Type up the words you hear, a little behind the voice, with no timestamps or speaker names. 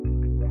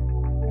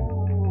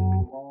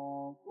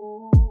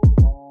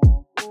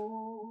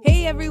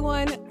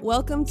everyone.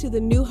 Welcome to the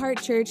New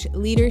Heart Church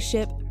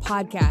Leadership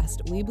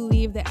Podcast. We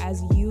believe that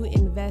as you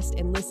invest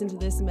and listen to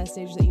this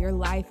message, that your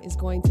life is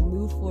going to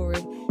move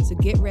forward. So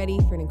get ready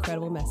for an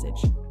incredible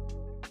message.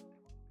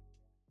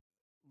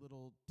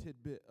 Little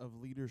tidbit of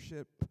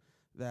leadership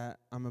that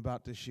I'm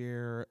about to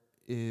share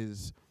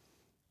is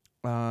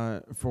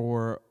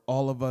for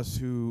all of us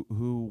who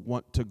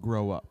want to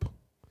grow up,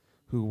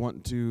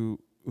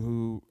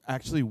 who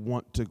actually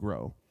want to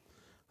grow.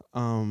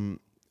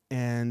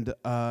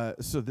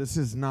 So this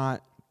is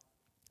not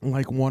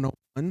like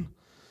 101.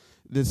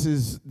 This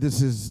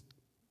is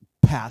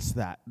past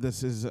that.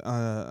 This is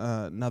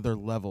another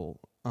level,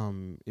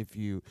 if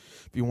you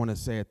want to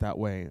say it that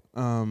way.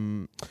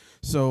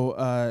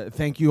 So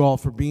thank you all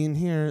for being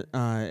here.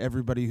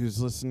 Everybody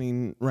who's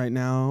listening right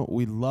now,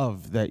 we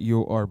love that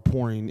you are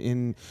pouring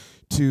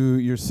into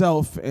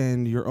yourself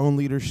and your own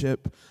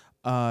leadership.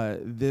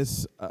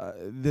 This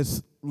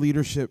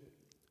leadership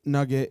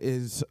nugget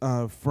is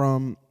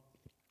from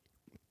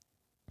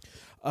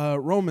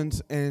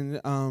Romans, and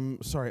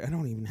sorry, I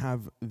don't even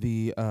have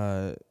the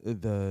I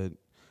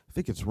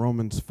think it's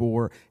Romans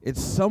 4.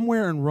 It's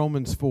somewhere in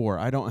Romans 4.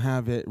 I don't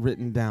have it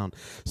written down.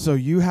 So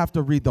you have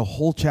to read the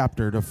whole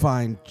chapter to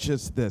find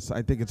just this.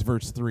 I think it's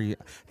verse 3. I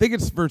think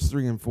it's verse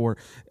 3 and 4.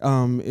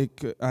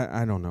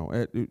 I don't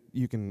know.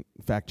 You can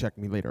fact check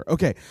me later.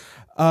 Okay.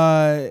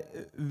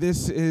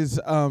 This is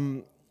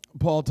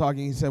Paul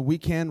talking. He said, "We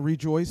can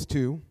rejoice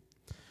too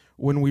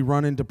when we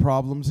run into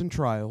problems and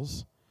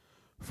trials,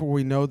 for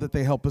we know that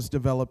they help us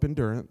develop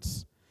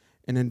endurance,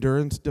 and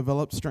endurance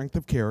develops strength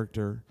of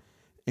character,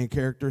 and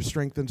character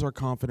strengthens our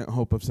confident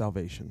hope of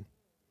salvation."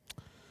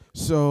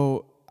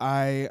 So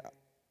I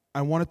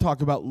want to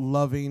talk about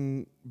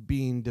loving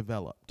being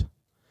developed.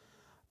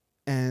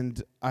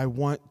 And I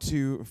want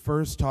to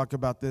first talk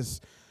about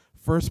this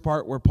first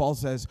part where Paul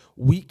says,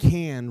 we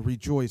can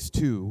rejoice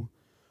too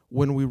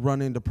when we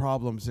run into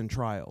problems and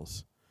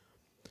trials.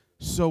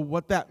 So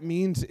what that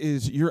means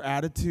is your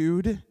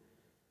attitude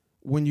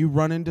when you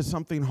run into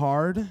something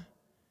hard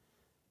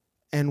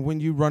and when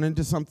you run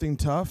into something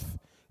tough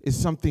is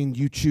something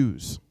you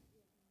choose.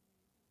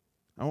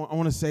 I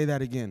want to say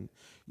that again.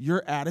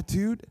 Your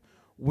attitude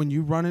when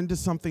you run into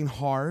something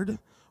hard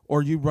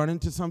or you run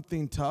into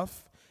something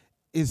tough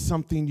is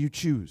something you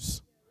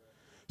choose.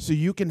 So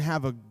you can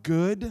have a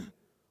good,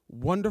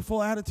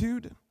 wonderful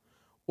attitude,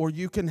 or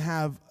you can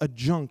have a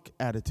junk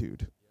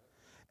attitude.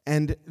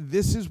 And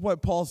this is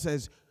what Paul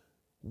says,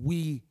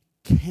 we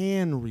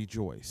can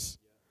rejoice.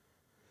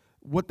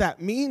 What that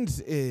means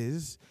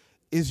is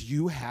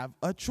you have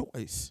a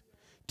choice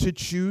to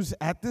choose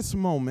at this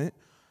moment,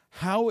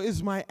 how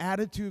is my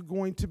attitude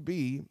going to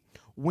be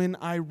when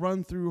I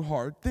run through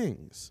hard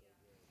things?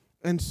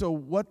 And so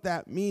what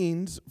that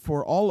means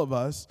for all of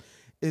us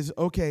is,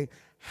 okay,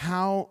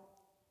 how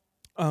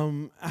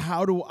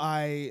do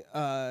I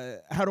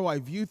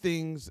view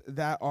things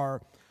that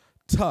are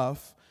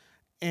tough?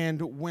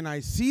 And when I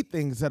see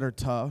things that are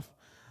tough,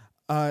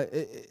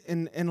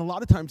 and a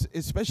lot of times,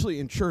 especially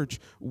in church,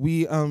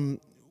 we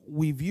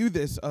view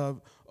this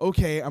of,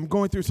 okay, I'm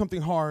going through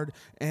something hard,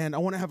 and I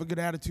want to have a good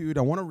attitude,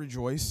 I want to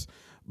rejoice,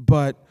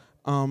 but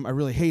I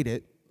really hate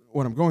it,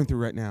 what I'm going through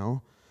right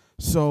now,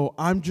 so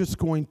I'm just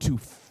going to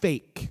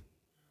fake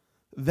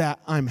that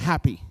I'm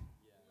happy.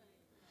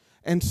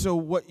 And so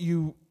what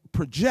you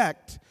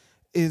project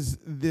is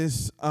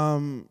this,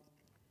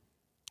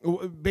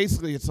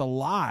 basically it's a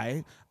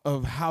lie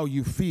of how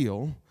you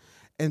feel.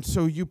 And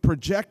so you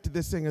project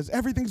this thing as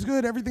everything's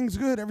good, everything's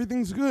good,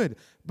 everything's good.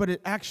 But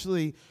it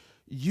actually,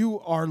 you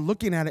are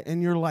looking at it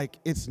and you're like,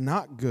 it's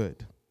not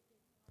good.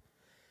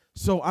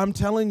 So I'm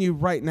telling you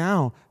right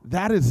now,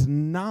 that is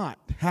not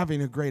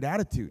having a great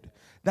attitude.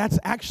 That's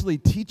actually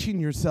teaching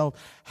yourself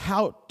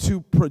how to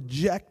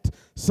project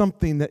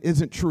something that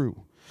isn't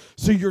true.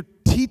 So you're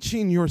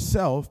teaching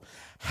yourself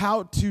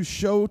how to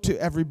show to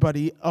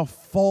everybody a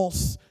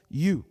false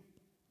you.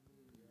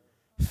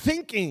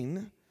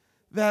 Thinking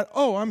that,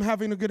 oh, I'm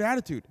having a good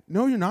attitude.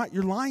 No, you're not.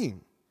 You're lying.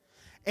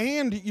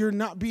 And you're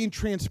not being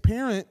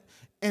transparent,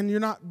 and you're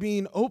not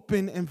being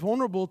open and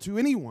vulnerable to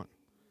anyone.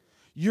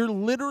 You're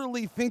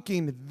literally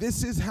thinking,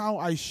 this is how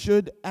I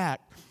should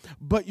act,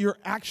 but you're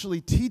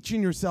actually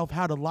teaching yourself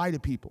how to lie to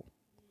people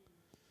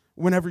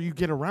whenever you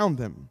get around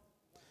them.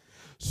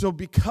 So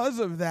because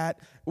of that,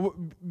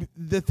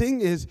 the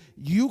thing is,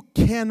 you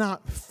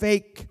cannot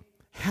fake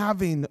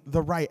having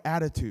the right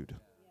attitude.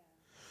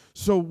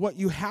 So what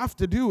you have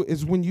to do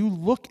is when you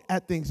look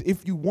at things,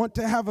 if you want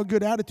to have a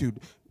good attitude,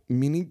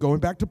 meaning going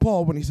back to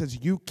Paul when he says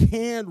you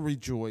can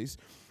rejoice,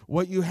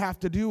 what you have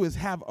to do is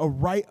have a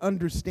right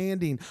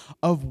understanding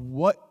of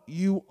what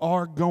you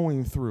are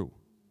going through.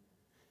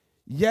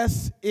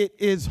 Yes, it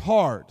is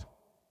hard,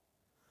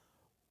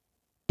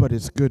 but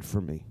it's good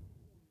for me.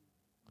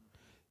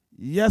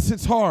 Yes,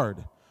 it's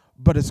hard,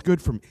 but it's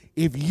good for me.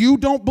 If you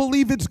don't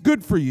believe it's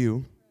good for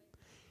you,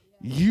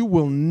 you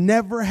will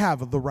never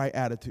have the right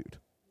attitude.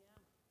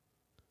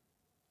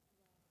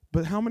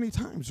 But how many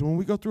times when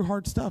we go through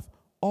hard stuff,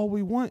 all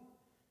we want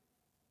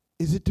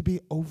is it to be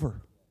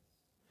over.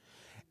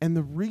 And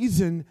the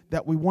reason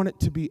that we want it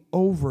to be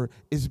over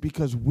is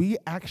because we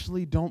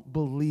actually don't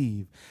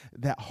believe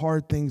that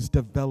hard things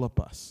develop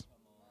us.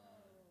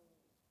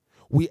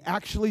 We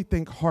actually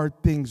think hard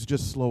things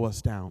just slow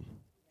us down.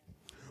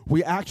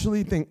 We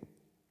actually think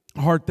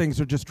hard things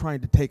are just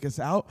trying to take us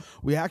out.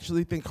 We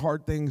actually think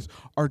hard things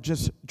are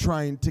just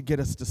trying to get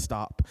us to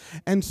stop.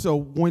 And so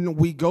when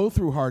we go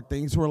through hard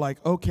things, we're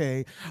like,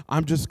 okay,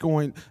 I'm just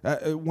going,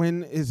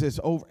 when is this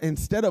over?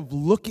 Instead of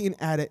looking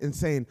at it and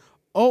saying,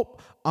 oh,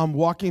 I'm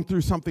walking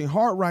through something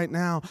hard right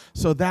now,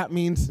 so that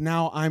means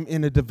now I'm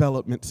in a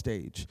development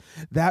stage.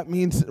 That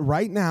means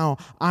right now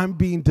I'm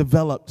being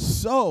developed.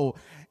 So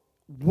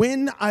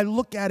when I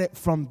look at it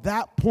from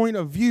that point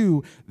of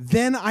view,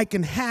 then I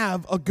can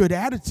have a good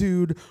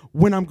attitude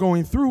when I'm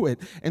going through it.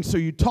 And so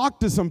you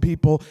talk to some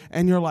people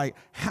and you're like,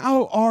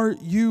 how are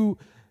you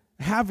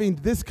having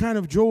this kind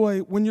of joy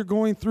when you're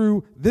going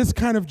through this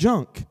kind of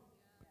junk?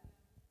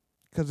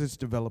 Because it's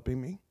developing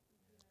me.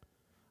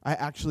 I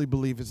actually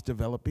believe it's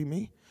developing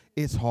me.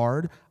 It's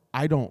hard.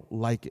 I don't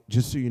like it.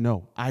 Just so you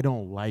know, I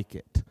don't like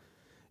it.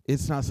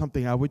 It's not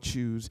something I would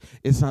choose.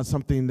 It's not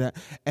something that,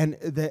 and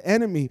the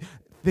enemy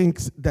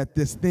thinks that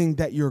this thing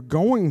that you're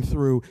going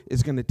through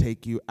is going to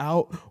take you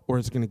out, or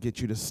it's going to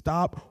get you to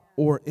stop,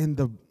 or in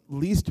the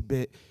least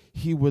bit,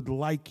 he would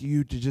like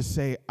you to just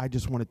say, I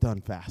just want it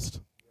done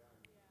fast.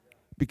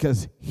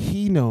 Because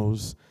he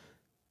knows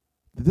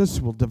that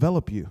this will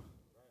develop you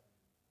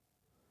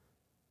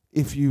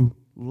if you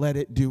let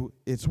it do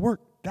its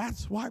work.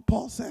 That's why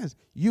Paul says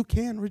you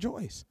can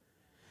rejoice.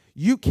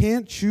 You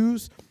can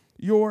choose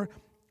your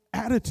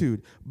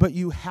attitude, but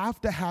you have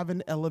to have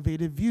an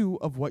elevated view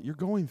of what you're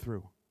going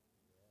through.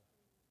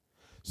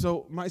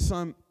 So my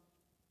son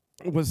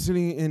was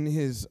sitting in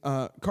his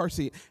car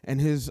seat, and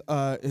he's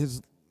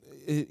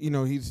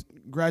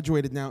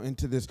graduated now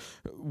into this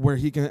where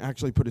he can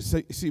actually put his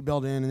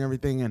seatbelt in and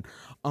everything, and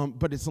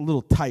but it's a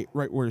little tight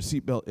right where his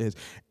seatbelt is.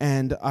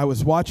 And I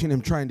was watching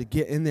him trying to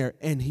get in there,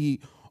 and he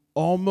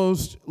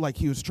almost, like,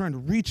 he was trying to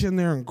reach in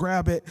there and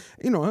grab it.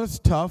 It's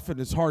tough and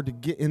it's hard to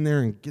get in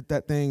there and get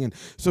that thing. And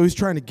so he's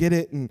trying to get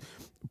it and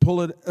pull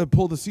the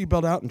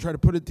seatbelt out and try to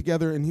put it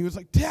together. And he was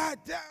like, Dad,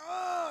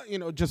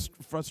 just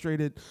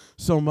frustrated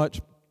so much,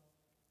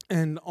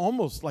 and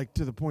almost like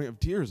to the point of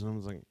tears. And I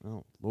was like,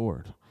 oh,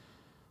 Lord,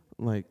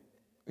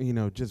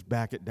 just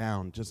back it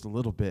down just a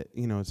little bit.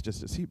 It's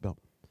just a seatbelt.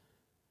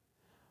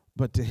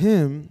 But to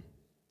him,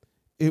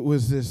 it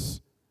was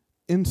this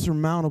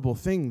insurmountable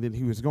thing that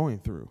he was going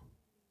through.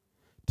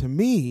 To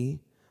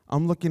me,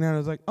 I'm looking at it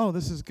as like, oh,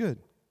 this is good,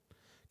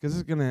 because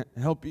it's going to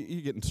help you.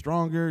 You're getting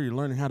stronger. You're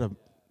learning how to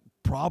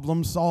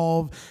problem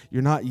solve.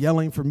 You're not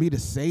yelling for me to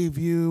save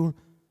you.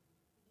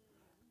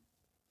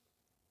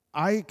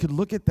 I could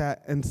look at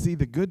that and see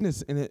the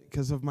goodness in it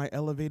because of my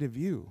elevated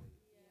view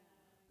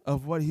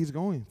of what he's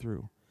going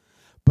through.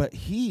 But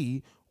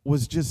he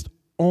was just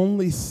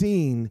only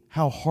seeing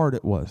how hard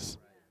it was.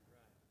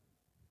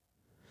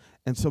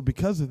 And so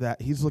because of that,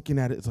 he's looking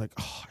at it, it's like,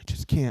 oh,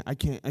 I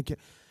can't.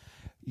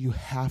 You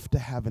have to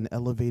have an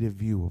elevated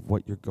view of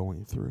what you're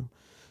going through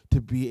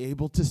to be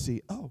able to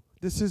see, oh,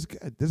 this is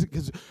good.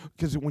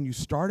 Because when you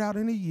start out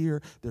in a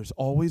year, there's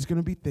always going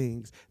to be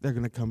things that are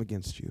going to come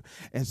against you.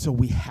 And so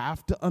we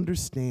have to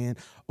understand,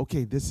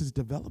 okay, this is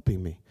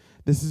developing me.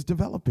 This is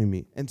developing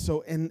me. And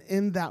so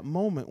in that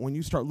moment, when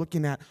you start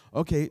looking at,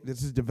 okay,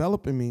 this is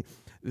developing me,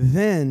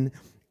 then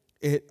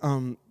it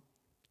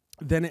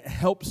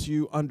helps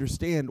you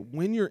understand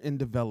when you're in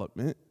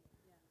development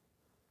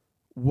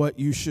what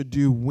you should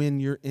do when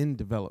you're in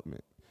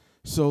development.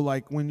 So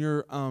like when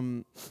you're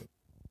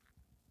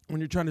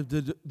trying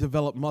to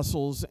develop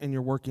muscles and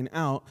you're working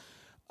out,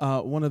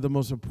 one of the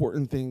most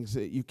important things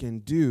that you can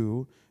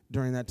do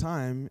during that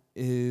time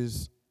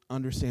is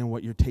understand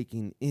what you're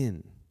taking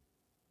in,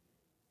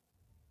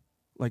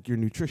 like your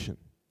nutrition.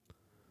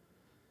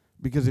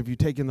 Because if you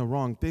take in the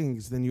wrong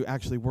things, then you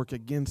actually work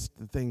against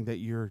the thing that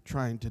you're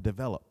trying to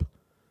develop.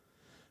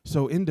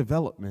 So in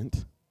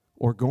development,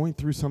 or going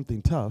through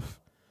something tough,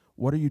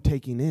 what are you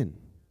taking in?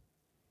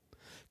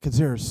 Because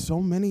there are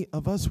so many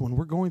of us, when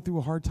we're going through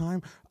a hard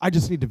time, I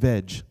just need to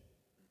veg.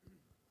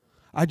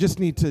 I just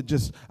need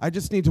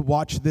to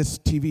watch this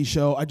TV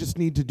show. I just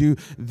need to do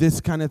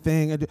this kind of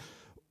thing.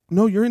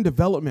 No, you're in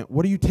development.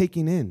 What are you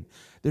taking in?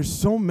 There's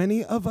so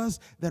many of us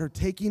that are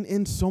taking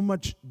in so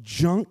much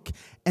junk,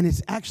 and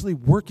it's actually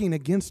working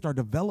against our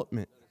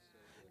development.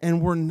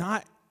 And we're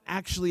not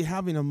actually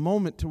having a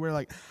moment to where,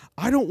 like,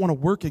 I don't want to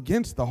work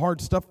against the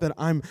hard stuff that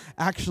I'm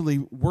actually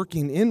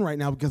working in right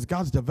now because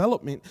God's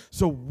development.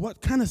 So what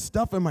kind of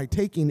stuff am I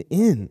taking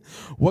in?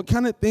 What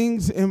kind of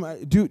things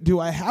do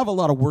I have a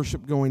lot of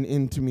worship going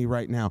into me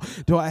right now?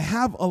 Do I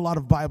have a lot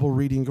of Bible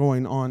reading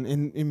going on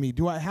in me?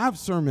 Do I have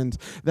sermons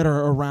that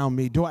are around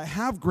me? Do I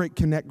have great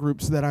connect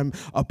groups that I'm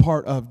a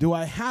part of? Do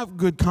I have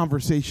good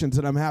conversations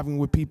that I'm having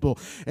with people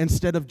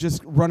instead of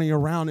just running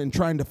around and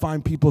trying to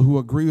find people who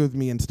agree with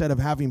me, instead of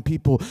having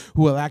people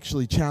who will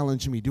actually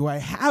challenge me? Do I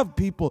have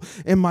people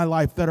in my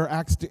life that are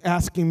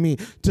asking me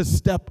to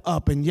step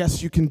up and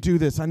yes, you can do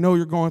this. I know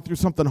you're going through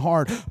something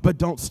hard, but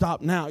don't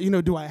stop now.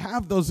 Do I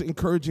have those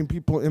encouraging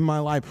people in my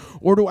life?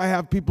 Or do I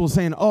have people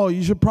saying, oh,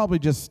 you should probably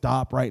just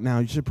stop right now.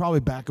 You should probably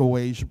back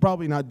away. You should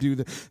probably not do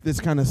this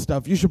kind of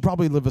stuff. You should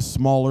probably live a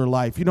smaller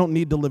life. You don't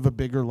need to live a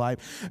bigger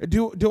life.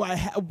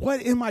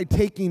 What am I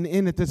taking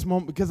in at this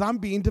moment? Because I'm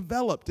being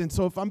developed. And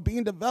so if I'm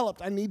being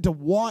developed, I need to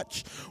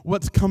watch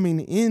what's coming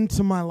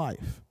into my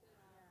life.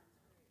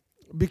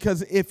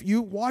 Because if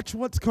you watch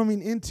what's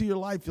coming into your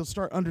life, you'll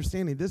start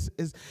understanding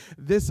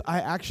this I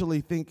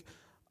actually think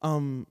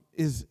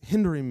is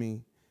hindering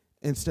me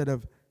instead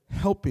of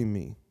helping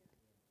me.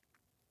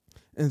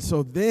 And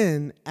so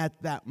then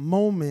at that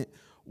moment,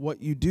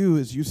 what you do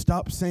is you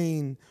stop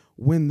saying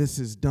when this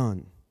is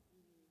done.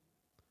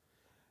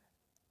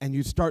 And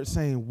you start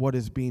saying what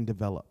is being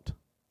developed.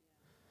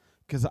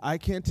 Because I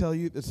can't tell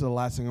you, this is the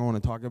last thing I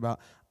want to talk about,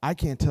 I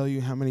can't tell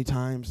you how many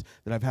times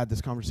that I've had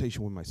this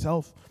conversation with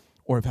myself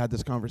or I've had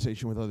this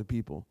conversation with other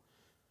people.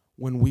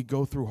 When we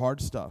go through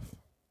hard stuff,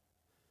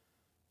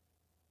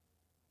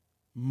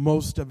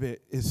 most of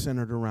it is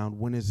centered around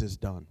when is this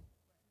done?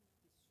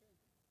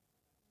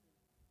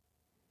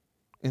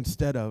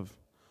 Instead of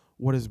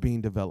what is being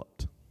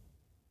developed.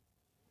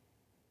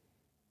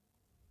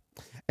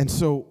 And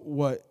so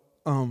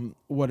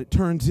what it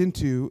turns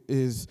into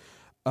is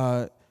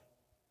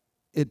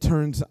it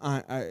turns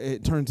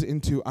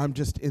into I'm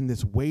just in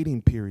this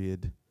waiting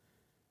period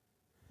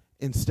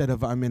instead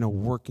of I'm in a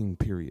working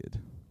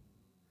period.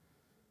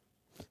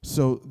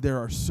 So there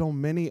are so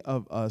many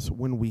of us,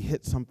 when we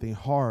hit something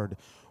hard,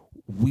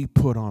 we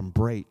put on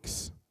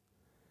brakes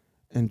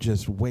and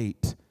just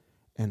wait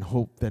and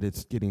hope that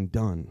it's getting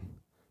done.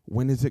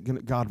 When is it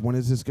gonna, God, when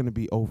is this gonna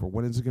be over?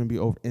 When is it gonna be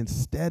over?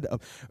 Instead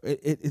of,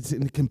 it's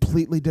in a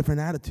completely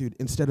different attitude.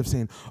 Instead of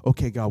saying,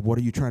 okay, God, what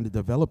are you trying to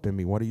develop in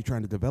me? What are you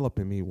trying to develop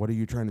in me? What are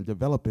you trying to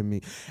develop in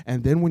me?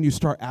 And then when you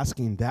start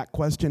asking that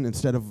question,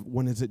 instead of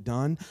when is it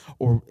done,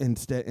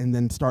 and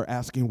then start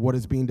asking what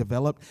is being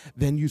developed,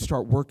 then you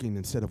start working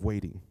instead of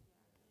waiting.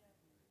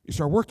 You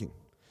start working.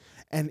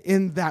 And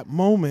in that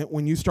moment,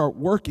 when you start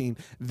working,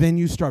 then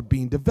you start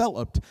being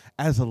developed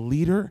as a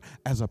leader,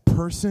 as a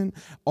person.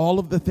 All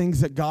of the things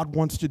that God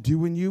wants to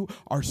do in you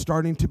are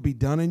starting to be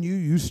done in you.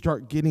 You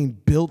start getting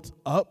built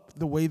up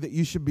the way that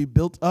you should be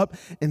built up.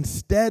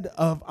 Instead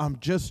of, I'm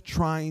just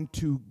trying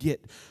to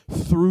get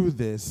through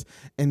this.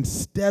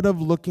 Instead of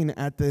looking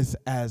at this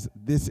as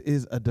this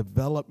is a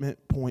development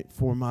point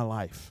for my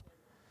life.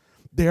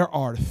 There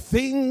are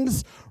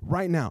things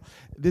right now.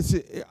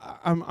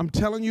 I'm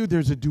telling you,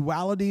 there's a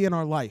duality in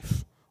our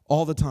life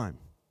all the time.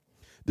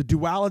 The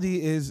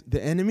duality is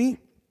the enemy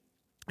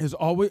is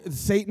always,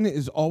 Satan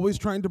is always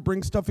trying to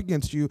bring stuff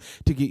against you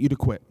to get you to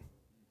quit.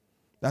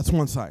 That's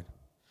one side.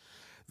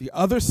 The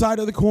other side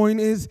of the coin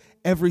is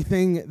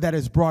everything that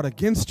is brought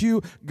against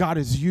you, God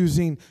is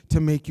using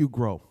to make you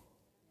grow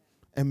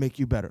and make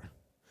you better.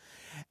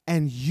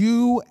 And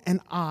you and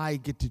I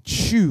get to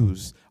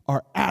choose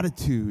our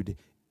attitude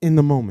in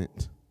the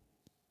moment.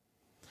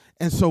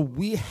 And so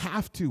we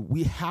have to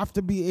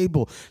be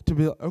able to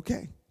be,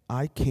 okay,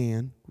 I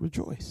can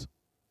rejoice.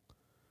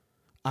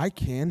 I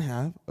can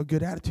have a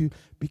good attitude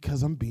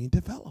because I'm being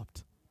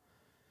developed.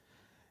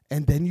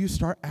 And then you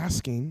start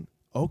asking,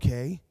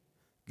 okay,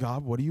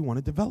 God, what do you want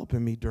to develop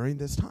in me during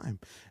this time?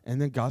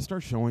 And then God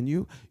starts showing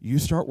you, you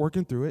start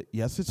working through it.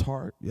 Yes, it's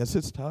hard. Yes,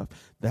 it's tough.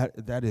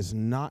 It is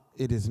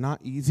not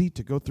easy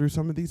to go through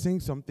some of these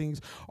things. Some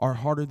things are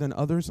harder than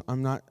others.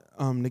 I'm not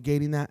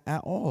negating that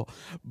at all.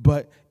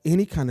 But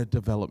any kind of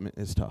development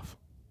is tough.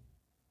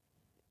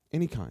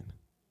 Any kind.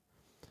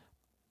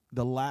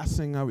 The last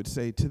thing I would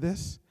say to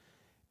this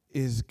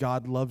is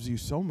God loves you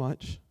so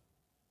much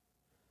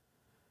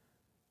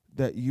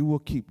that you will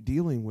keep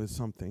dealing with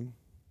something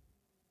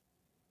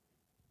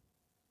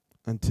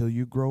until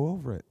you grow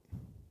over it.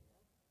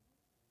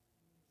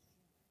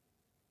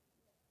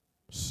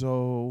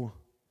 So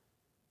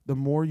the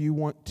more you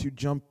want to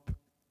jump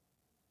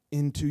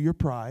into your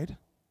pride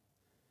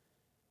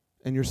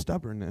and your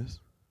stubbornness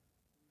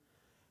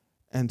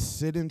and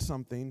sit in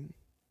something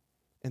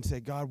and say,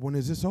 God, when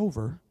is this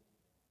over?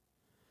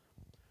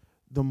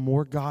 The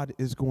more God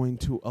is going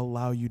to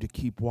allow you to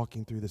keep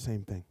walking through the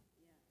same thing.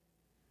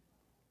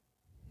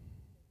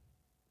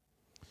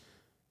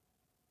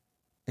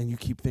 And you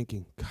keep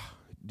thinking,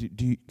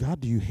 God,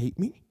 do you hate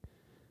me?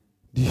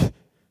 Do you hate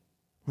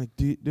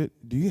me?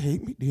 Do you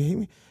hate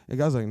me? And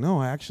God's like, no,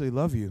 I actually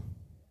love you.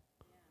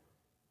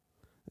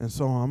 And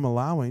so I'm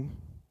allowing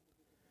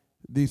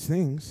these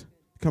things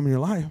to come in your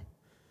life.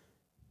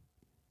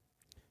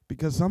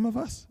 Because some of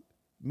us,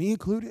 me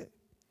included,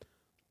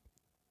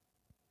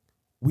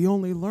 we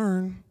only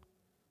learn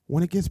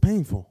when it gets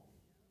painful.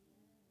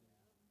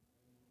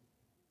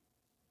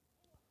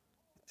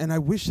 And I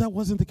wish that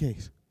wasn't the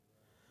case.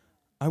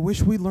 I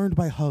wish we learned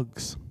by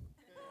hugs.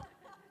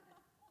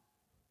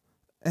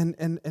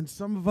 And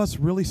some of us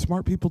really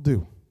smart people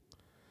do.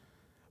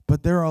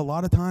 But there are a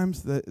lot of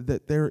times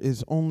that there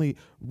is only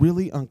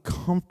really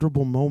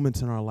uncomfortable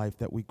moments in our life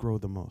that we grow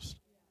the most.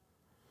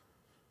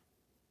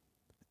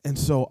 And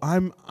so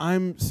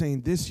I'm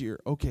saying this year,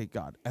 okay,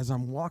 God, as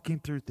I'm walking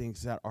through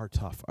things that are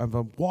tough, as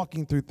I'm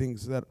walking through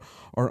things that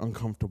are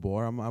uncomfortable,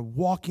 or I'm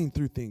walking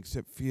through things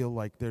that feel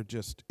like they're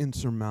just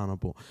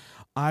insurmountable,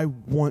 I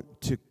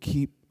want to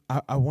keep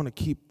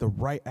the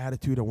right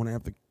attitude. I want to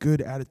have the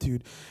good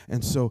attitude.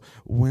 And so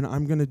when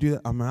I'm going to do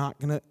that, I'm not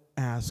going to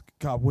ask,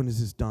 God, when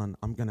is this done?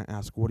 I'm going to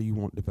ask, what do you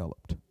want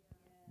developed?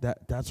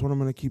 That's what I'm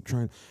going to keep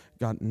trying.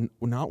 God,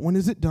 not when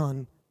is it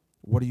done?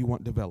 What do you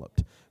want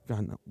developed?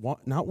 God,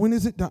 not when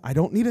is it done? I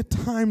don't need a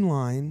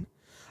timeline.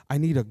 I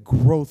need a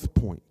growth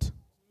point.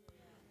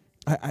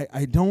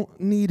 I don't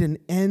need an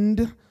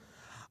end.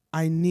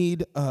 I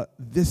need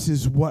this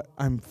is what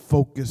I'm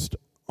focused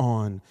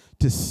on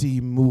to see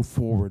move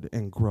forward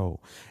and grow.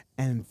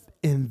 And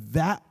in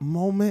that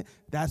moment,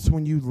 that's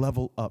when you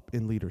level up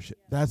in leadership.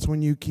 That's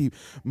when you keep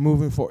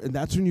moving forward. And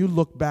that's when you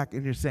look back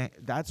and you're saying,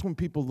 that's when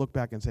people look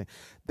back and say,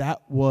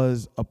 that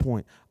was a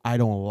point. I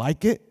don't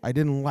like it. I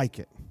didn't like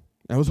it.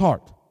 That was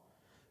hard.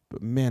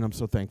 But man, I'm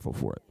so thankful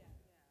for it.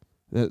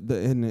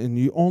 And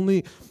you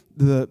only,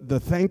 the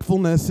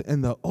thankfulness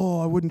and I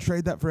wouldn't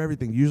trade that for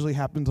everything usually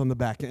happens on the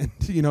back end.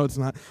 It's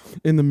not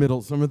in the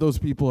middle. Some of those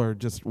people are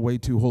just way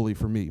too holy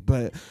for me.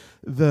 But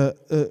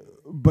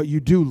but you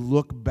do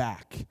look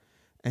back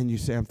and you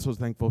say, I'm so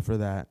thankful for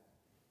that.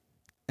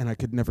 And I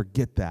could never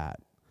get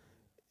that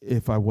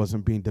if I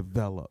wasn't being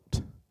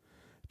developed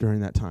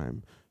during that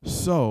time.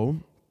 So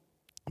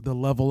the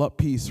level up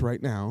piece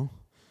right now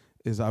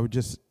is I would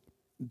just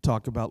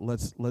talk about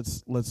let's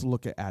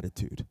look at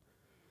attitude.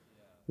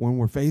 When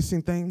we're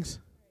facing things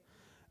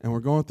and we're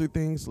going through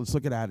things, let's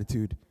look at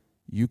attitude.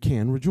 You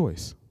can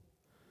rejoice.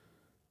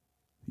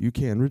 You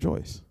can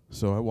rejoice.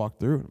 So I walked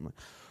through and I'm like,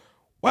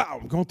 wow,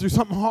 I'm going through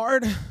something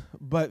hard,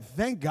 but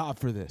thank God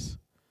for this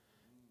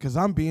because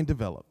I'm being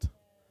developed.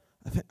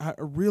 I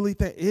really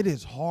think it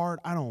is hard.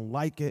 I don't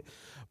like it,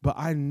 but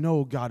I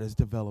know God is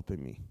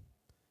developing me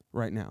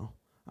right now.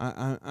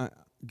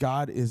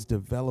 God is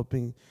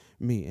developing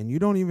me. And you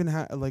don't even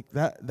have,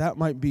 that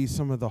might be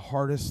some of the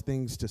hardest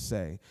things to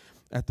say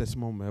at this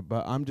moment.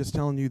 But I'm just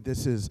telling you,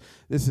 this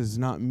is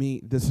not me.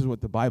 This is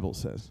what the Bible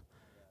says.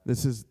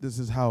 This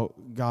is how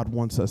God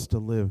wants us to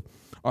live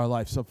our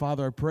life. So,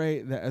 Father, I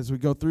pray that as we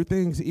go through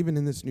things, even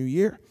in this new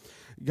year,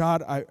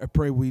 God, I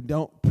pray we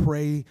don't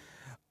pray,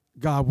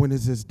 God, when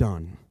is this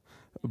done?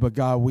 But,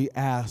 God, we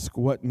ask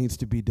what needs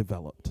to be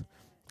developed.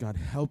 God,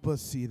 help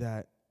us see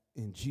that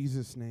in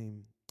Jesus'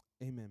 name.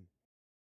 Amen.